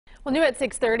Well, new at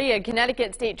 6:30, a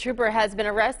Connecticut state trooper has been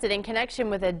arrested in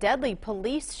connection with a deadly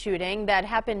police shooting that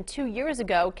happened 2 years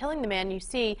ago, killing the man you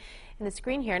see in the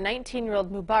screen here,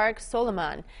 19-year-old Mubarak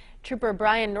Soliman. Trooper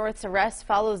Brian North's arrest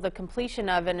follows the completion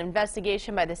of an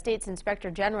investigation by the state's inspector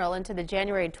general into the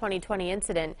January 2020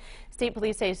 incident. State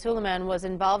police say Soliman was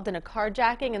involved in a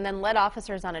carjacking and then led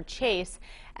officers on a chase.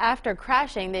 After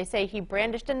crashing, they say he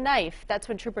brandished a knife. That's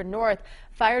when Trooper North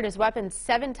fired his weapon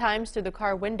 7 times through the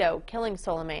car window, killing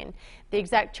Soliman. The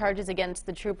exact charges against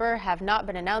the trooper have not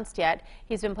been announced yet.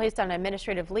 He's been placed on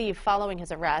administrative leave following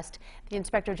his arrest. The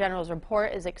inspector general's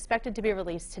report is expected to be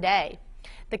released today.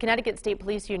 The Connecticut State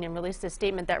Police Union released a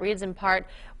statement that reads in part,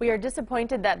 "We are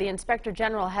disappointed that the Inspector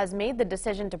General has made the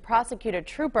decision to prosecute a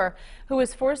trooper who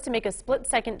was forced to make a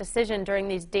split-second decision during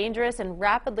these dangerous and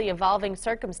rapidly evolving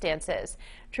circumstances.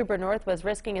 Trooper North was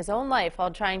risking his own life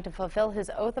while trying to fulfill his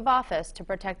oath of office to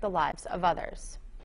protect the lives of others."